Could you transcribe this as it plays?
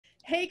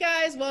Hey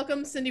guys,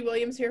 welcome. Cyndi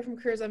Williams here from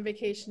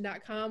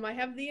careersonvacation.com. I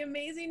have the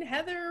amazing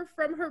Heather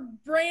from her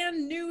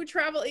brand new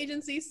travel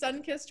agency,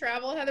 Sunkissed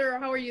Travel. Heather,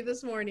 how are you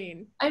this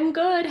morning? I'm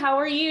good. How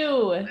are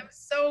you? I'm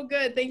so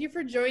good. Thank you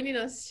for joining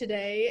us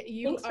today.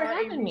 You Thanks for are a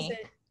having me.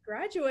 recent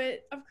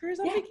graduate of Careers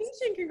on Yes.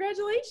 Vacation.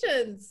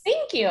 Congratulations.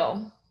 Thank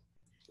you.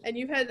 And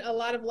you've had a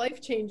lot of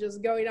life changes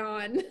going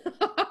on.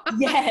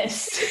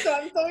 Yes. So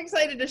I'm so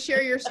excited to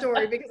share your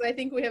story because I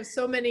think we have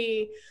so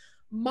many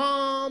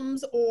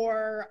moms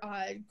or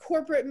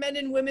corporate men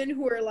and women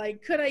who are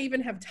like, could I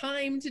even have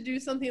time to do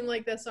something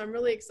like this? So I'm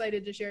really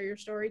excited to share your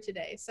story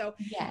today. So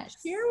Yes.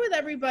 share with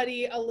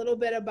everybody a little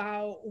bit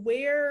about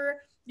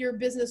where your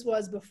business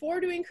was before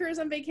doing Careers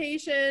on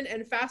Vacation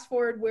and fast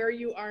forward where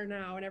you are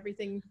now and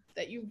everything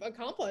that you've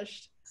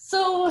accomplished.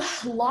 So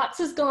lots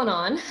has gone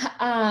on.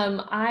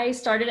 I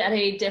started at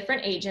a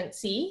different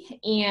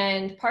agency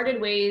and parted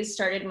ways,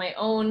 started my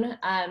own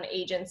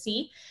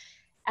agency.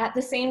 At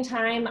the same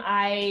time,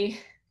 I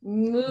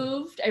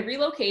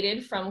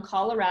relocated from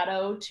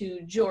Colorado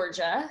to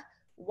Georgia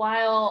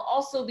while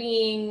also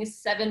being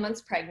 7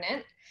 months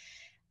pregnant.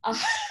 Uh,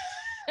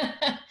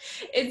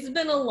 it's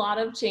been a lot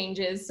of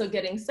changes. So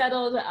getting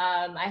settled,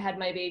 I had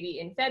my baby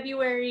in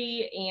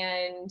February,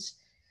 and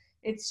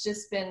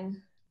it's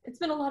been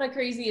a lot of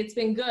crazy. It's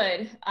been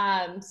good.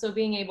 So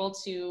being able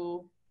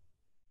to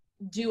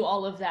do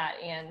all of that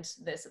and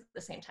this at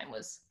the same time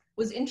was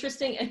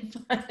interesting and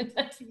fun.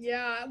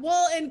 Yeah,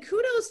 well, and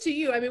kudos to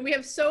you. I mean, we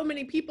have so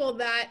many people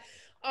that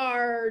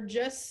are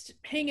just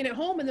hanging at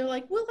home and they're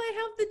like, will I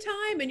have the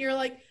time? And you're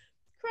like,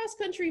 cross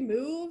country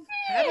move,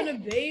 having a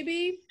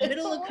baby,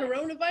 middle of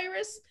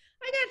coronavirus.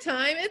 I got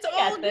time. It's I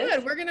all got this.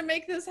 good. We're going to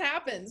make this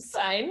happen.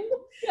 Fine.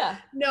 Yeah.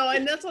 No,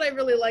 and that's what I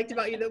really liked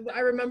about you. I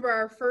remember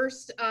our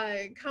first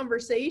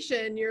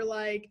conversation. You're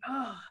like,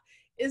 oh,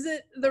 is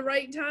it the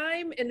right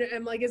time? And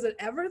I'm like, is it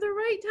ever the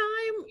right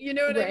time? You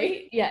know what I mean?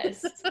 Right?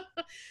 Yes.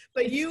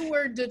 But you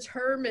were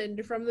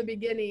determined from the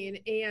beginning,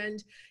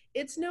 and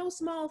it's no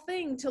small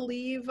thing to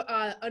leave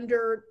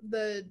under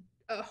the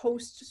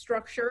host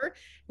structure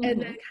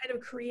and then kind of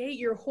create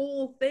your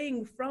whole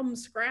thing from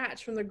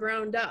scratch, from the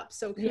ground up.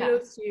 So Yeah.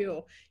 kudos to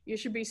you. You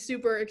should be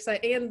super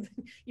excited. And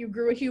you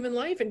grew a human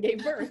life and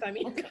gave birth. I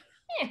mean,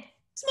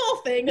 small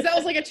things. That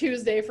was like a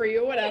Tuesday for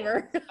you,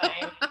 whatever.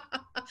 Fine.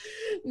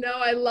 No,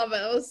 I love it.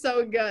 It was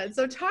so good.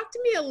 So talk to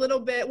me a little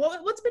bit.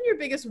 What's been your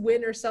biggest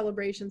win or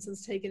celebration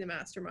since taking the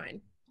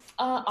mastermind?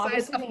 Besides,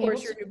 Obviously of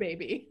course, your new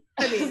baby.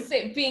 I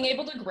mean, being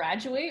able to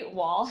graduate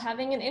while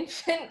having an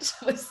infant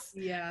was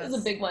yes. a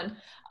big one.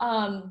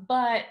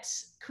 But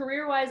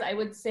career-wise, I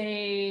would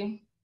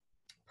say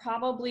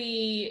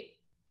probably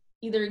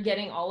either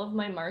getting all of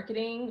my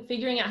marketing,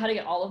 figuring out how to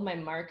get all of my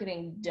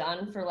marketing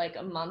done for like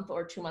a month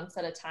or 2 months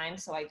at a time,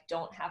 so I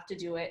don't have to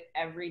do it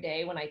every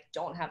day when I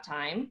don't have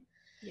time.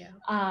 Yeah.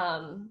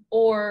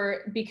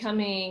 Or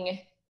becoming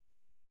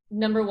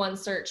 #1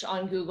 search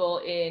on Google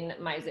in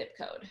my zip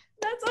code.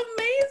 That's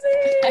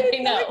amazing. I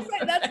know.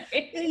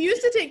 It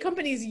used to take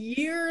companies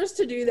years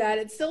to do that.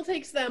 It still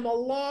takes them a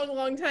long,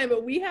 long time,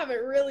 but we have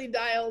it really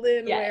dialed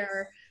in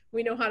where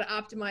we know how to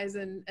optimize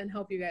and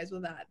help you guys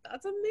with that.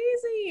 That's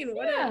amazing.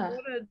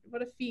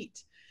 What a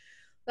feat.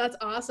 That's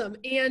awesome.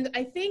 And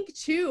I think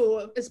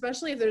too,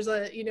 especially if there's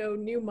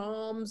new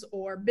moms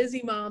or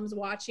busy moms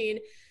watching,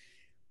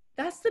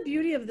 that's the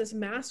beauty of this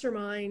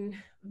mastermind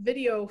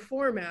video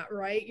format,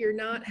 right? You're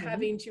not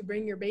having to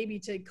bring your baby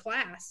to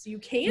class. You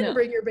can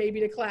bring your baby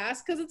to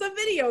class because it's a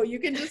video. You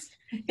can just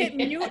hit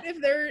mute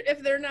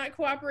if they're not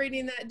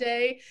cooperating that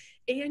day.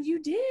 And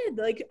you did,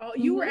 like,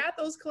 you were at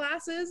those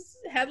classes,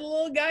 had a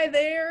little guy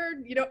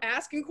there,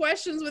 asking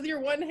questions with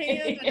your one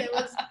hand. And it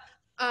was,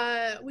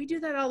 we do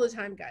that all the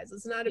time, guys.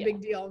 It's not a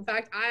big deal. In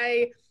fact,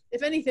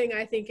 if anything,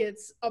 I think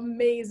it's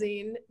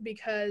amazing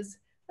because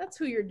that's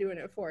who you're doing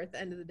it for at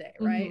the end of the day,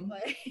 right?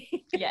 Like,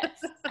 yes,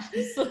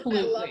 absolutely.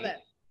 I love it.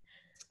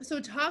 So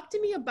talk to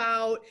me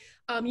about,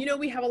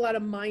 we have a lot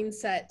of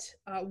mindset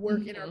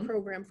work in our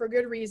program for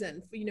good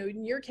reason.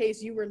 In your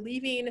case, you were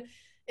leaving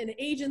an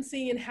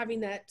agency and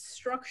having that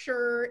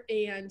structure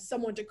and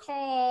someone to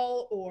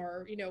call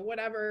or,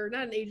 whatever,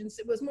 not an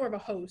agency, it was more of a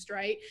host,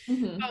 right?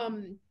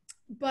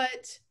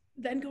 But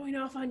then going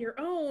off on your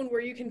own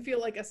where you can feel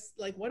like who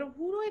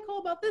do I call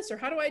about this? Or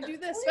how do I do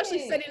this?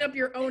 Especially setting up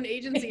your own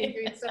agency and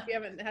doing stuff you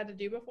haven't had to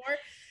do before.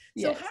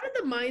 So how did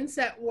the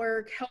mindset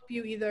work help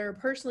you either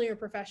personally or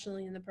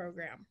professionally in the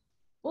program?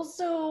 Well,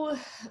 so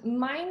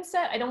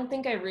mindset, I don't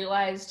think I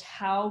realized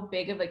how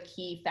big of a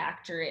key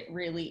factor it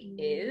really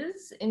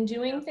is in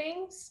doing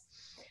things.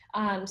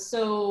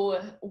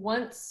 So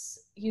once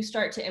you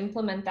start to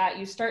implement that,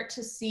 you start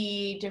to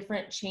see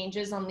different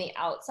changes on the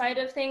outside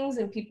of things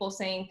and people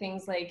saying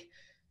things like,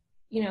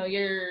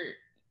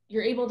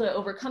 you're able to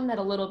overcome that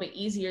a little bit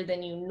easier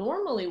than you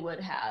normally would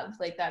have.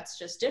 Like, that's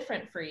just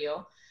different for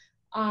you.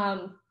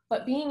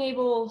 But being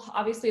able,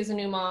 obviously as a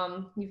new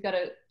mom, you've got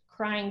a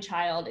crying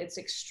child. It's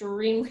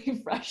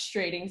extremely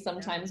frustrating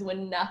sometimes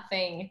when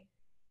nothing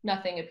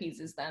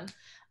appeases them.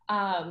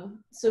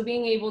 So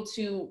being able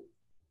to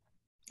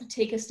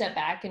take a step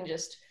back and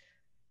just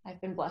I've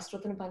been blessed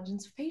with an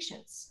abundance of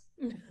patience.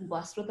 I've been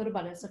blessed with an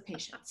abundance of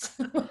patience.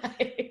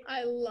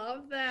 I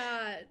love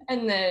that.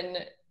 And then,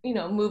 you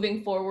know,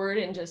 moving forward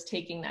and just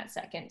taking that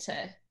second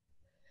to,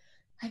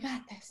 I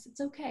got this.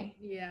 It's okay.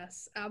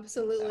 Yes,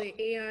 absolutely.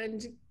 So.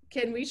 And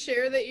can we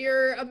share that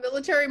you're a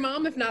military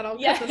mom? If not, I'll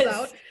cut yes. this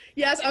out.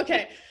 Yes.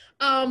 Okay.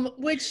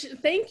 Which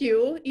thank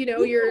you. You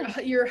know,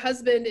 your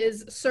husband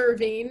is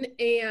serving,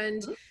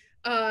 and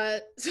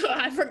so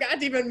I forgot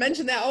to even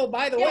mention that. Oh,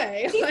 by the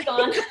way, he's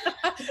gone.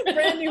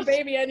 Brand new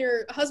baby, and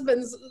your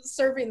husband's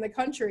serving the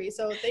country.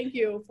 So thank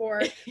you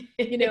for,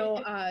 you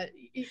know,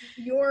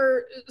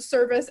 your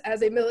service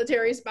as a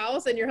military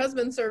spouse, and your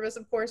husband's service,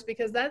 of course,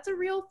 because that's a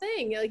real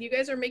thing. Like, you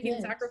guys are making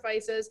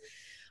sacrifices.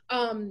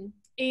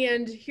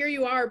 And here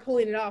you are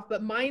pulling it off,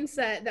 but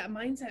that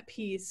mindset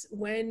piece,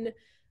 when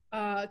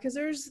because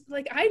there's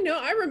like, I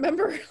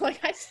remember, like,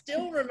 I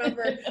still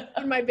remember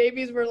when my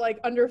babies were like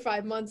under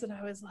 5 months, and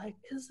I was like,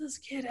 is this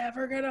kid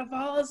ever gonna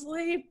fall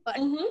asleep?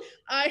 Like,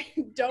 I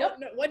don't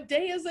know, what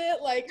day is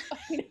it? Like,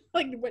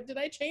 what did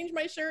I change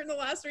my shirt in the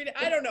last 3 days?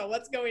 I don't know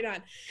what's going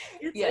on.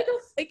 It's like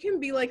it can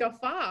be like a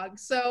fog.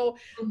 So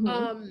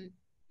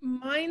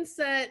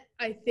mindset,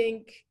 I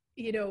think,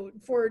 you know,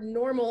 for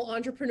normal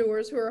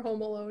entrepreneurs who are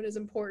home alone is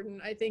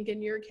important. I think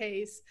in your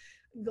case,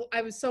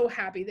 I was so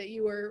happy that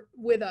you were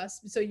with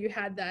us. So you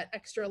had that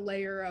extra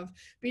layer of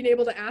being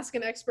able to ask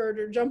an expert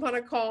or jump on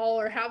a call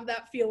or have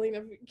that feeling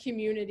of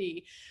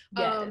community.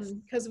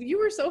 Because you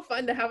were so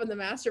fun to have in the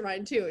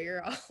mastermind too.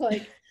 You're all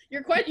like,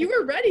 you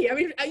were ready. I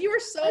mean, you were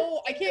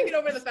so, I can't get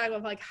over the fact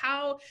of like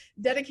how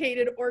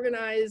dedicated,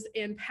 organized,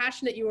 and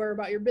passionate you are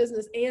about your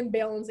business and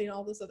balancing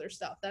all this other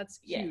stuff.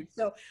 That's huge.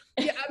 So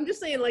yeah, I'm just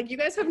saying, like, you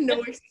guys have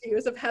no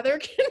excuse. If Heather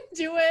can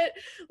do it,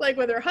 like,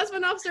 with her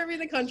husband off serving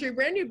the country,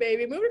 brand new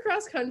baby, moved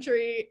across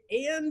country,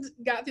 and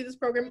got through this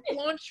program,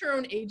 launched her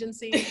own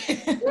agency.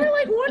 You're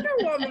like Wonder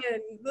Woman.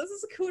 This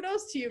is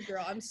kudos to you,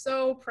 girl. I'm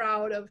so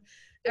proud of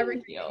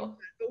everything.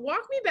 But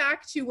walk me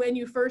back to when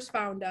you first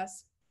found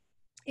us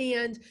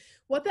and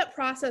what that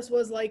process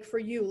was like for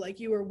you. Like,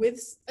 you were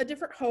with a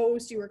different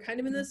host, you were kind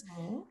of in this,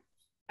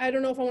 I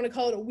don't know if I want to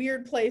call it a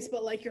weird place,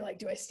 but like, you're like,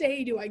 do I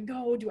stay? Do I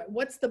go?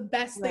 What's the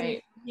best thing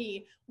for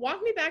me?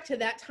 Walk me back to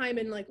that time.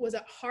 And like, was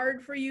it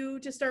hard for you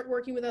to start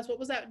working with us? What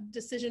was that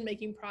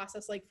decision-making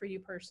process like for you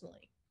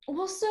personally?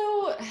 Well,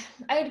 so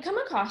I had come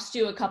across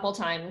you a couple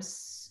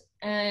times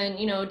and,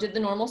 you know, did the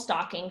normal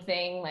stalking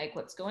thing. Like,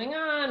 what's going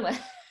on?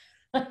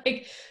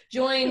 Like,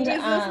 joined. Who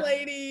is this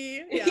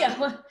lady?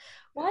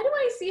 Why do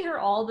I see her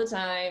all the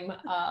time?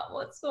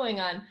 What's going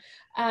on?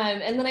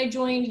 And then I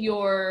joined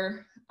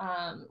your,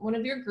 one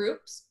of your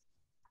groups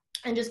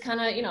and just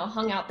kind of, you know,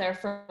 hung out there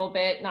for a little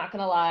bit, not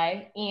gonna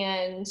lie.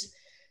 And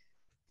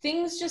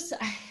I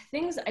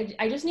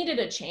just needed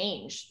a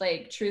change,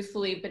 like,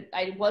 truthfully, but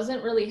I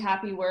wasn't really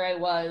happy where I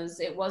was.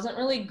 It wasn't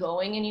really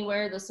going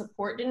anywhere. The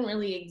support didn't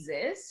really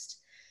exist.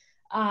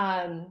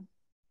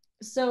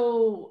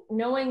 So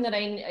knowing that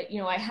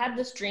I had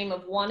this dream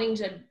of wanting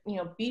to, you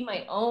know, be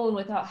my own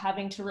without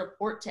having to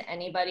report to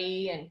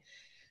anybody, and,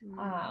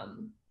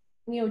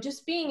 you know,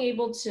 just being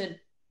able to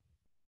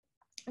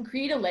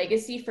create a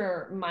legacy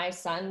for my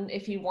son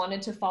if he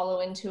wanted to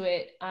follow into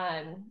it,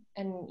 and,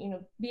 you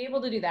know, be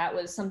able to do that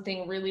was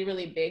something really,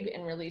 really big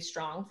and really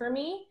strong for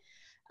me.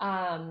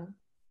 And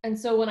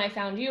so when I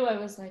found you, I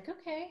was like,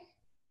 okay,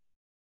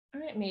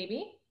 all right,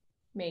 maybe.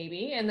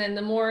 And then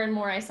the more and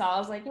more I saw, I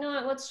was like, you know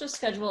what, let's just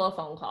schedule a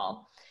phone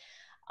call.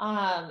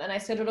 And I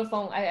scheduled a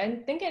phone.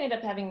 I think I ended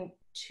up having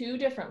 2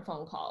 different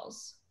phone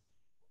calls.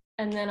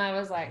 And then I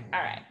was like, all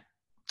right,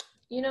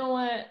 you know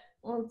what,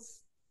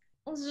 let's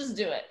just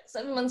do it.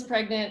 7 months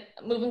pregnant,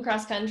 moving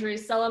cross country,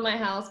 selling my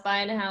house,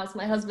 buying a house.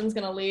 My husband's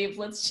going to leave.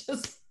 Let's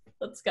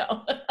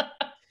go.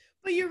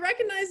 But you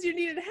recognized you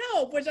needed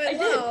help, which I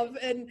love.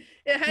 And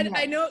it had,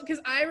 I know, because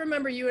I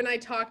remember you and I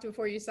talked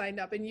before you signed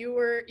up, and you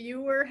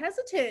were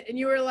hesitant, and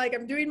you were like,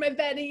 I'm doing my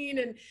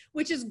vetting, and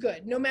which is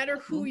good. No matter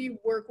who you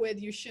work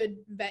with, you should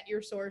vet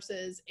your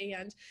sources.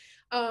 And,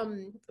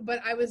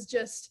 but I was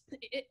just,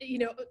 you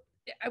know,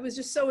 I was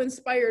just so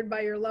inspired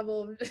by your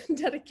level of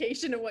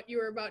dedication and what you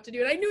were about to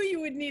do. And I knew you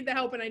would need the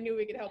help, and I knew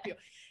we could help you.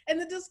 And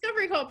the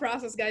discovery call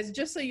process, guys,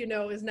 just so you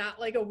know, is not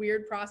like a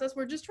weird process.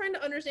 We're just trying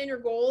to understand your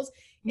goals.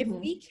 If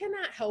we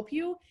cannot help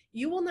you,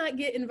 you will not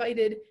get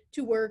invited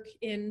to work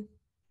in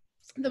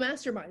the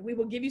mastermind. We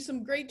will give you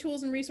some great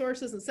tools and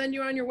resources and send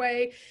you on your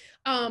way.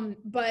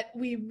 But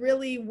we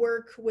really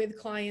work with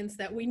clients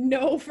that we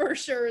know for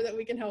sure that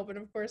we can help. And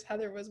of course,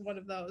 Heather was one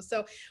of those.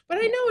 So, but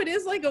I know it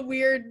is like a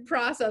weird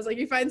process. Like,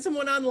 you find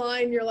someone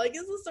online, you're like,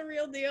 is this a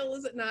real deal?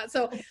 Is it not?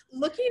 So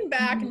looking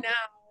back now,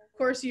 of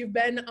course, you've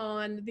been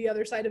on the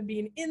other side of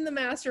being in the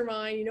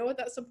mastermind. You know what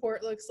that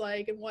support looks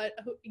like, and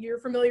you're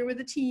familiar with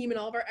the team and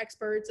all of our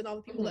experts and all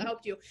the people that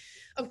helped you.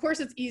 Of course,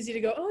 it's easy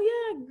to go, oh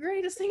yeah,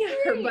 greatest thing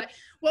ever. But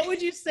what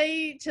would you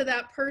say to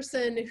that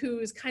person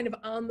who's kind of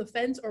on the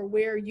fence, or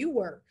where you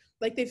were?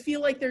 Like, they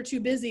feel like they're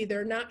too busy.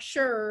 They're not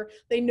sure.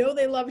 They know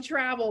they love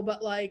travel,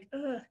 but like,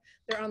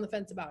 they're on the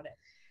fence about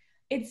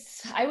it.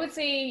 I would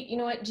say, you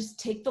know what, just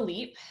take the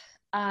leap.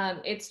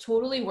 It's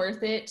totally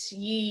worth it.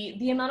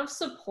 The amount of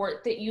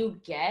support that you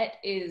get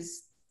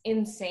is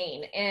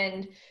insane.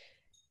 And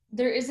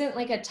there isn't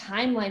like a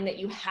timeline that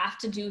you have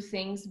to do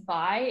things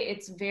by.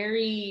 It's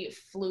very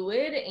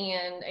fluid.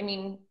 And I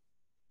mean,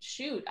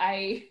 shoot,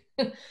 I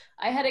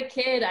had a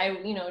kid,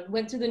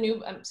 went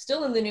through I'm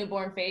still in the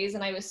newborn phase,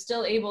 and I was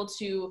still able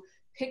to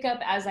pick up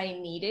as I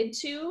needed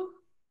to.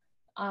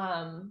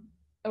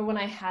 Or when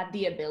I had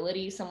the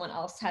ability, someone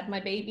else had my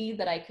baby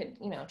that I could,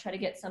 try to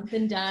get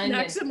something done.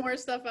 Knock some more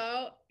stuff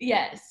out.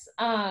 Yes.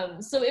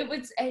 So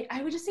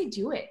I would just say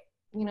do it.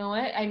 You know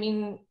what? I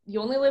mean, you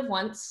only live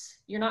once.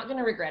 You're not going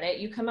to regret it.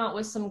 You come out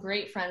with some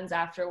great friends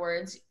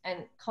afterwards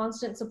and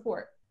constant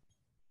support.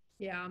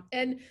 Yeah.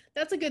 And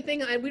that's a good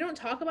thing. We don't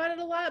talk about it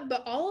a lot,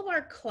 but all of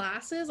our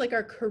classes, like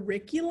our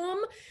curriculum,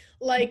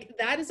 like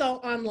that is all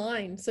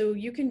online. So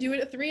you can do it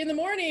at 3 a.m.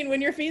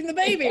 when you're feeding the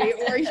baby,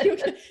 or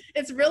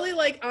it's really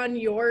like on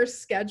your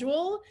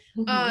schedule.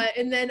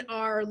 And then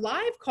our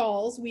live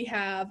calls we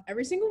have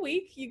every single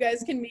week. You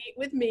guys can meet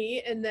with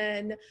me. And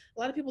then a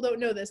lot of people don't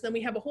know this. Then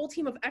we have a whole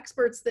team of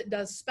experts that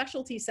does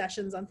specialty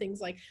sessions on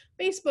things like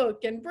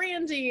Facebook and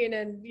branding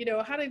and,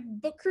 how to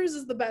book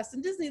cruises the best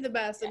and Disney the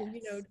best and,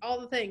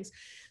 all the things.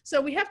 So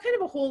we have kind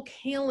of a whole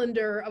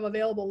calendar of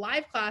available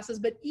live classes,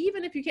 but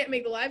even if you can't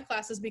make the live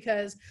classes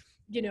because,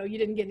 you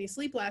didn't get any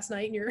sleep last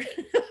night and you're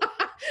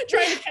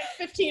trying to catch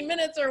 15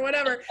 minutes or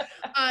whatever,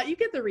 you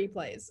get the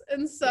replays.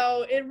 And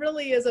so it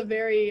really is a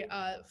very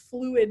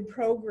fluid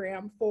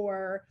program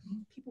for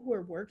people who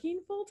are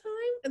working full time.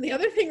 And the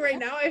other thing right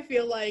now, I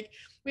feel like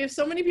we have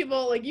so many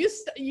people, like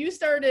you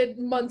started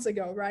months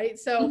ago, right?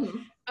 So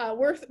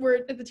we're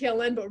at the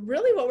tail end, but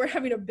really what we're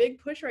having a big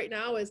push right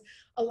now is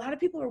a lot of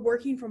people are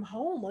working from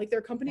home. Like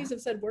their companies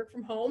have said work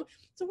from home.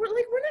 So we're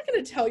not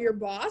going to tell your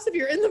boss if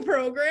you're in the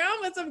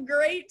program. It's a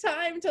great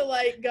time to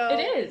go.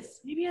 It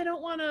is. Maybe I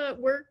don't want to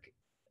work,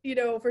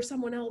 for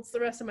someone else the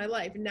rest of my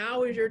life.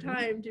 Now is your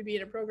time to be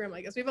in a program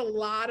like this. We have a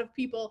lot of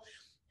people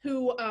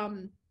who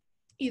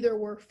either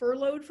were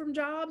furloughed from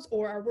jobs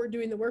or we're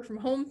doing the work from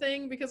home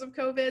thing because of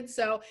COVID.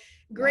 So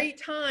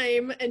great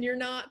time. And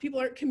people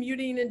aren't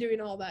commuting and doing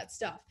all that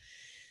stuff.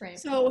 Right.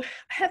 So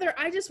Heather,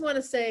 I just want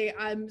to say,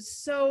 I'm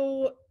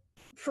so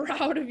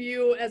proud of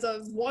you as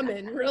a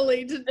woman,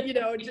 really,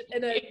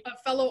 and a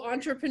fellow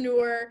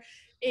entrepreneur.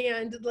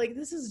 And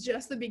this is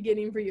just the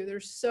beginning for you.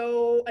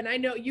 And I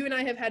know you and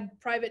I have had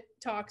private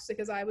talks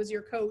because I was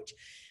your coach.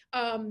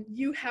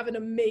 You have an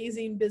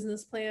amazing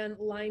business plan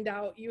lined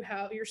out.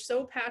 You're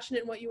so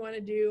passionate in what you want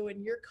to do,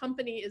 and your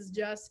company is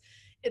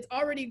it's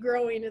already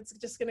growing. It's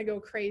just going to go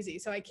crazy.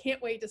 So I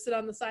can't wait to sit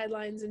on the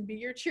sidelines and be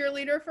your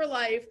cheerleader for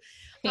life.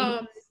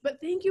 But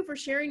thank you for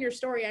sharing your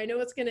story. I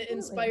know it's going to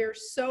inspire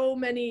so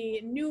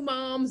many new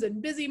moms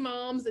and busy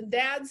moms and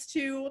dads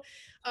too.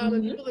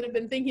 And people that have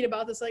been thinking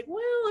about this, well,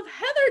 if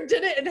Heather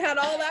did it and had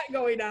all that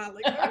going on,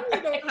 I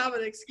really don't have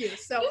an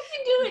excuse. So you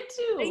can do it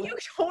too. You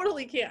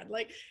totally can.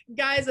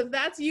 Guys, if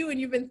that's you and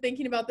you've been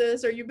thinking about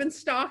this, or you've been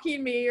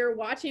stalking me or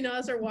watching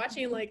us or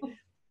watching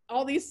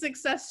all these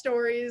success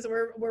stories,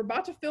 we're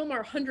about to film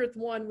our 100th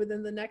one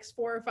within the next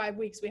 4 or 5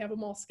 weeks. We have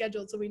them all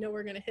scheduled, so we know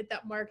we're going to hit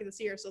that mark this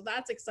year. So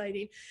that's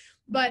exciting.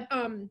 But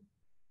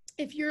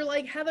if you're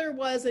like Heather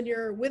was and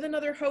you're with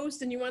another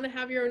host and you want to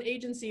have your own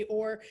agency,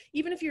 or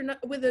even if you're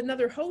not with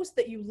another host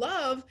that you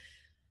love,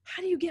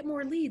 how do you get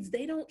more leads?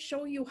 They don't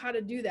show you how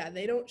to do that.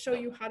 They don't show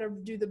you how to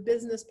do the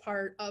business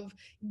part of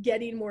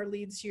getting more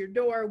leads to your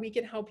door. We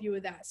can help you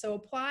with that. So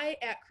apply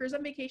at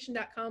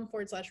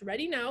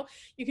cruiseonvacation.com/ready now.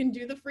 You can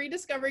do the free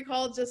discovery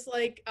call just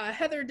like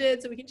Heather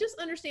did, so we can just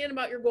understand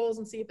about your goals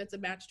and see if it's a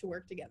match to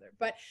work together.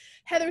 But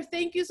Heather,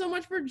 thank you so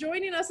much for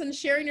joining us and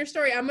sharing your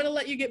story. I'm going to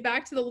let you get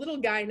back to the little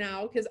guy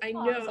now because I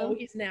know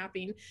he's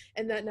napping,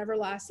 and that never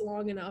lasts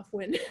long enough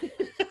when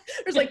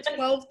there's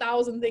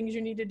 12,000 things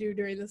you need to do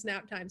during this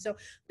nap time. So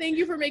thank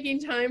you for making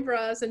time for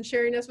us and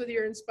sharing us with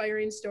your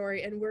inspiring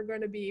story. And we're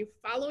going to be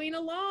following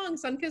along.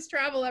 Sunkissed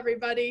Travel,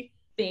 everybody.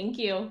 Thank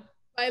you.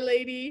 Bye,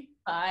 lady.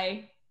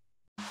 Bye.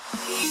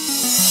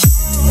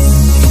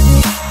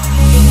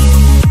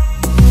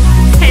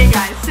 Hey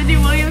guys,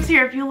 Cyndi Williams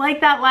here. If you like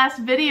that last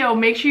video,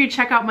 make sure you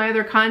check out my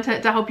other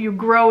content to help you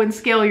grow and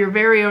scale your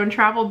very own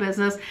travel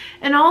business.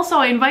 And also,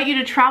 I invite you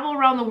to travel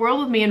around the world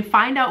with me and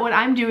find out what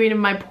I'm doing in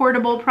my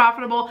portable,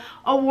 profitable,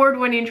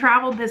 award-winning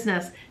travel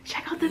business.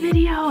 Check out the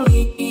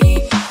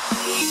videos.